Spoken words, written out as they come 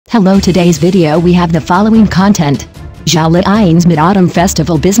Hello, today's video we have the following content. Zhao Liying's Mid-Autumn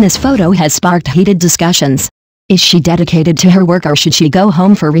Festival business photo has sparked heated discussions. Is she dedicated to her work or should she go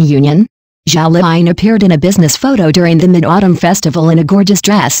home for reunion? Zhao Liying appeared in a business photo during the Mid-Autumn Festival in a gorgeous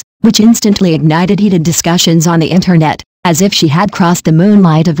dress, which instantly ignited heated discussions on the internet, as if she had crossed the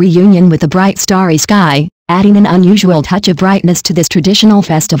moonlight of reunion with a bright starry sky, adding an unusual touch of brightness to this traditional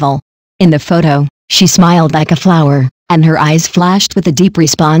festival. In the photo, she smiled like a flower, and her eyes flashed with a deep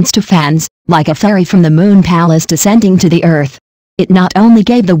response to fans, like a fairy from the moon palace descending to the earth. It not only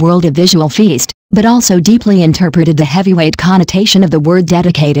gave the world a visual feast, but also deeply interpreted the heavyweight connotation of the word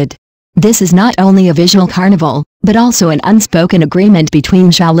dedicated. This is not only a visual carnival, but also an unspoken agreement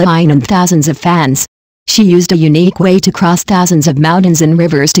between Zhao Liying and thousands of fans. She used a unique way to cross thousands of mountains and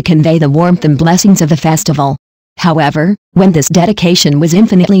rivers to convey the warmth and blessings of the festival. However, when this dedication was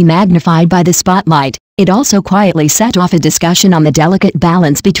infinitely magnified by the spotlight, it also quietly set off a discussion on the delicate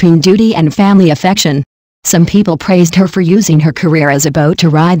balance between duty and family affection. Some people praised her for using her career as a boat to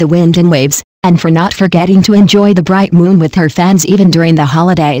ride the wind and waves, and for not forgetting to enjoy the bright moon with her fans even during the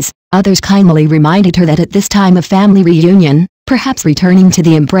holidays. Others kindly reminded her that at this time of family reunion, perhaps returning to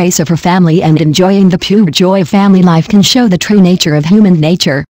the embrace of her family and enjoying the pure joy of family life can show the true nature of human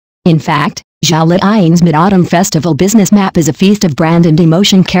nature. In fact, Zhao Liying's Mid-Autumn Festival business map is a feast of brand and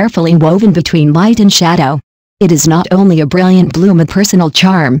emotion carefully woven between light and shadow. It is not only a brilliant bloom of personal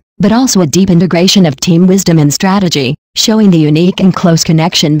charm, but also a deep integration of team wisdom and strategy, showing the unique and close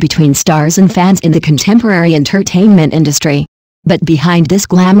connection between stars and fans in the contemporary entertainment industry. But behind this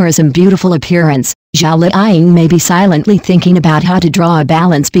glamorous and beautiful appearance, Zhao Liying may be silently thinking about how to draw a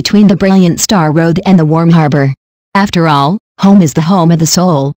balance between the brilliant star road and the warm harbor. After all, home is the home of the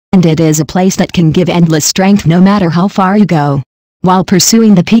soul, and it is a place that can give endless strength no matter how far you go. While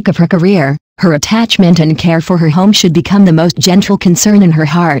pursuing the peak of her career, her attachment and care for her home should become the most gentle concern in her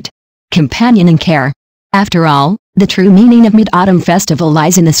heart. Companion and care. After all, the true meaning of Mid-Autumn Festival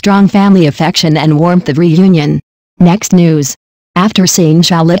lies in the strong family affection and warmth of reunion. Next news. After seeing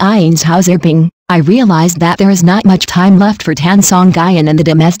Zhao Liying's housekeeping, I realized that there is not much time left for Tan Songyan in the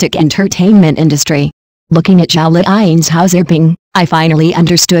domestic entertainment industry. Looking at Zhao Liying's housekeeping, I finally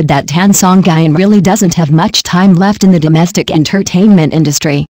understood that Tan Songyan really doesn't have much time left in the domestic entertainment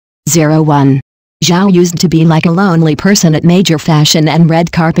industry. 01. Zhao used to be like a lonely person at major fashion and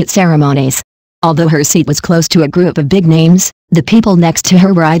red carpet ceremonies. Although her seat was close to a group of big names, the people next to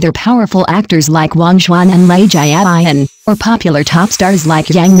her were either powerful actors like Wang Xuan and Lei Jiayan, or popular top stars like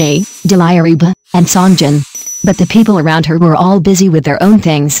Yang Mi, Deliriba, and Songjin. But the people around her were all busy with their own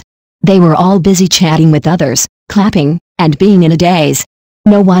things. They were all busy chatting with others, clapping, and being in a daze.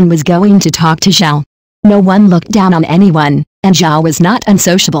 No one was going to talk to Zhao. No one looked down on anyone, and Zhao was not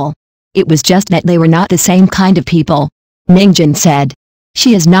unsociable. It was just that they were not the same kind of people. Mingjin said.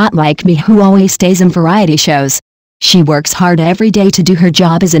 She is not like me who always stays in variety shows. She works hard every day to do her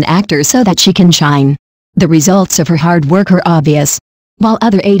job as an actor so that she can shine. The results of her hard work are obvious. While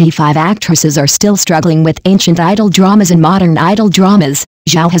other 85 actresses are still struggling with ancient idol dramas and modern idol dramas,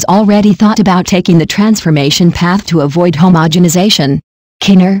 Zhao has already thought about taking the transformation path to avoid homogenization.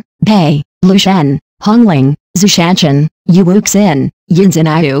 Kiner, Bei, Lu Shen, Hongling, Zhu Shanchen, Yu Wuxin, Yin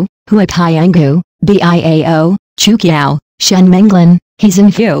Zinayu, Hua Taiyangu, Biao, Chu Qiao, Shen Menglin, He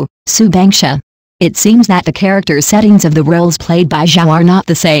Zhenhu, Su Bangsha. It seems that the character settings of the roles played by Zhao are not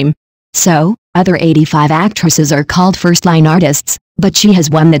the same. So, other 85 actresses are called first-line artists, but she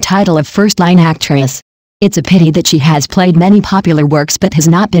has won the title of first-line actress. It's a pity that she has played many popular works but has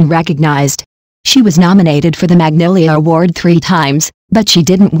not been recognized. She was nominated for the Magnolia Award 3 times, but she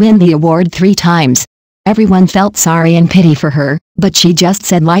didn't win the award 3 times. Everyone felt sorry and pity for her, but she just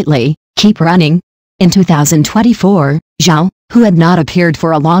said lightly, "Keep running." In 2024, Zhao, who had not appeared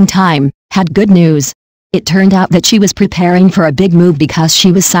for a long time, had good news. It turned out that she was preparing for a big move because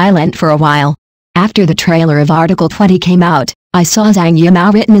she was silent for a while. After the trailer of Article 20 came out, I saw Zhang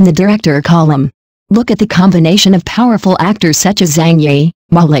Yimou written in the director column. Look at the combination of powerful actors such as Zhang Yi,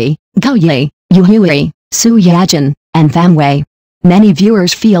 Ma Li, Gao Yi, Yu Hui, Su Yajin, and Fan Wei. Many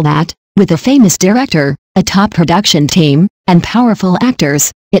viewers feel that, with a famous director, a top production team, and powerful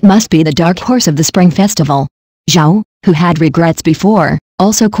actors, it must be the dark horse of the Spring Festival. Zhao, who had regrets before,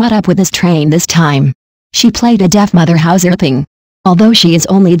 also caught up with this train this time. She played a deaf mother housekeeping. Although she is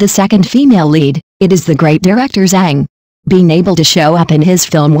only the second female lead, it is the great director Zhang. Being able to show up in his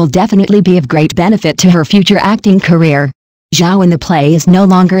film will definitely be of great benefit to her future acting career. Zhao in the play is no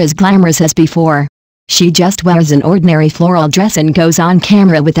longer as glamorous as before. She just wears an ordinary floral dress and goes on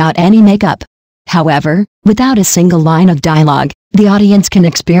camera without any makeup. However, without a single line of dialogue, the audience can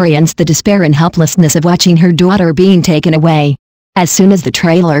experience the despair and helplessness of watching her daughter being taken away. As soon as the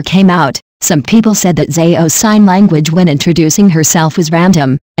trailer came out, some people said that Zhao's sign language when introducing herself was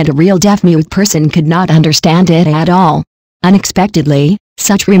random, and a real deaf-mute person could not understand it at all. Unexpectedly,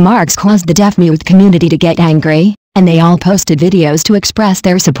 such remarks caused the deaf-mute community to get angry, and they all posted videos to express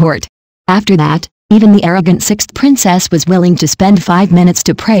their support. After that, even the arrogant sixth princess was willing to spend 5 minutes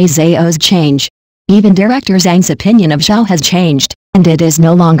to praise Zhao's change. Even director Zhang's opinion of Zhao has changed, and it is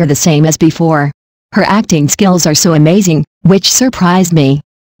no longer the same as before. Her acting skills are so amazing, which surprised me.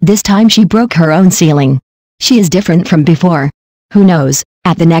 This time she broke her own ceiling. She is different from before. Who knows,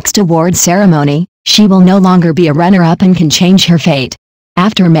 at the next award ceremony, she will no longer be a runner-up and can change her fate.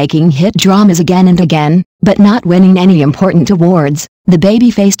 After making hit dramas again and again, but not winning any important awards, the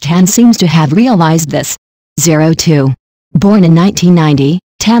baby-faced Tan seems to have realized this. 02. Born in 1990,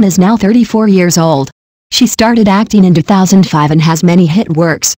 Tan is now 34 years old. She started acting in 2005 and has many hit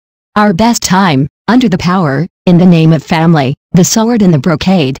works. Our Best Time, Under the Power, In the Name of Family, The Sword and the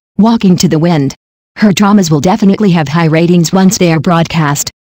Brocade, Walking to the Wind. Her dramas will definitely have high ratings once they are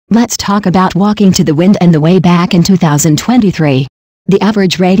broadcast. Let's talk about Walking to the Wind and the way back in 2023. The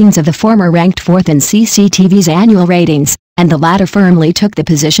average ratings of the former ranked fourth in CCTV's annual ratings, and the latter firmly took the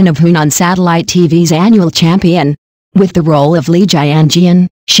position of Hunan Satellite TV's annual champion. With the role of Li Jianjian,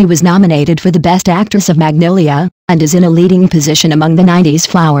 she was nominated for the Best Actress of Magnolia, and is in a leading position among the 90s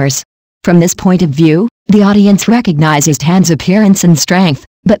flowers. From this point of view, the audience recognizes Tan's appearance and strength,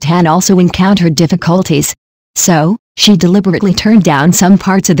 but Tan also encountered difficulties. So, she deliberately turned down some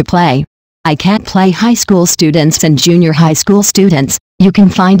parts of the play. I can't play high school students and junior high school students, you can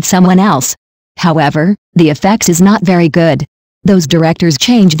find someone else. However, the effects is not very good. Those directors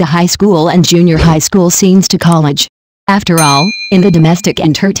changed the high school and junior high school scenes to college. After all, in the domestic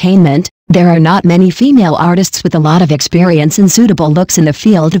entertainment, there are not many female artists with a lot of experience and suitable looks in the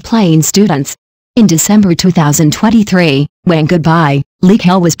field of playing students. In December 2023, when Goodbye, Li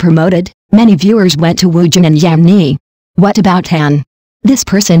Ke was promoted, many viewers went to Wujin and Yamni. What about Tan? This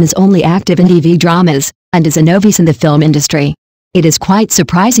person is only active in TV dramas, and is a novice in the film industry. It is quite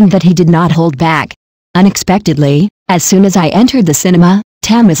surprising that he did not hold back. Unexpectedly, as soon as I entered the cinema,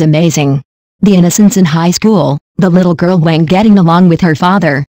 Tan was amazing. The innocence in high school, the little girl when getting along with her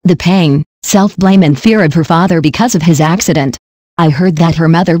father, the pain, self-blame and fear of her father because of his accident. I heard that her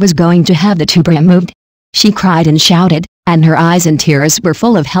mother was going to have the tube removed. She cried and shouted, and her eyes and tears were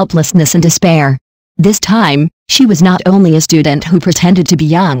full of helplessness and despair. This time, she was not only a student who pretended to be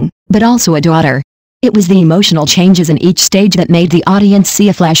young, but also a daughter. It was the emotional changes in each stage that made the audience see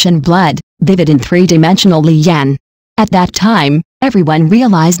a flesh and blood, vivid and three-dimensional Liying. At that time, everyone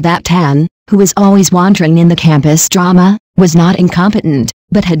realized that Tan, who was always wandering in the campus drama, was not incompetent,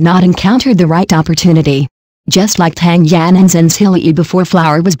 but had not encountered the right opportunity. Just like Tang Yan and Zhen's Hilly before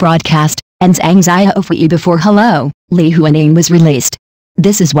Flower was broadcast, and Zhang Xiaofui before Hello, Li Huaning was released.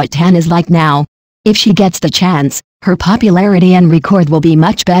 This is what Tan is like now. If she gets the chance, her popularity and record will be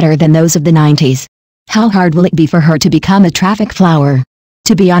much better than those of the 90s. How hard will it be for her to become a traffic flower?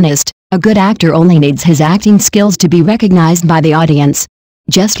 To be honest, a good actor only needs his acting skills to be recognized by the audience.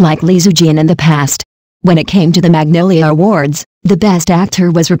 Just like Li Zijian in the past. When it came to the Magnolia Awards, the best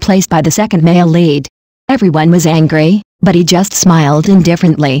actor was replaced by the second male lead. Everyone was angry, but he just smiled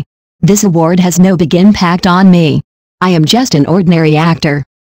indifferently. This award has no big impact on me. I am just an ordinary actor.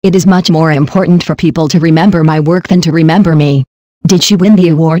 It is much more important for people to remember my work than to remember me. Did she win the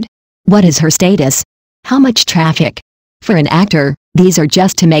award? What is her status? How much traffic? For an actor, these are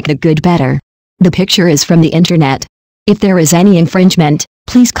just to make the good better. The picture is from the internet. If there is any infringement,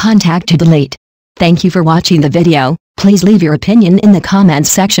 please contact to delete. Thank you for watching the video. Please leave your opinion in the comments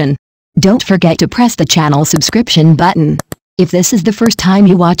section. Don't forget to press the channel subscription button. If this is the first time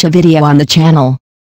you watch a video on the channel,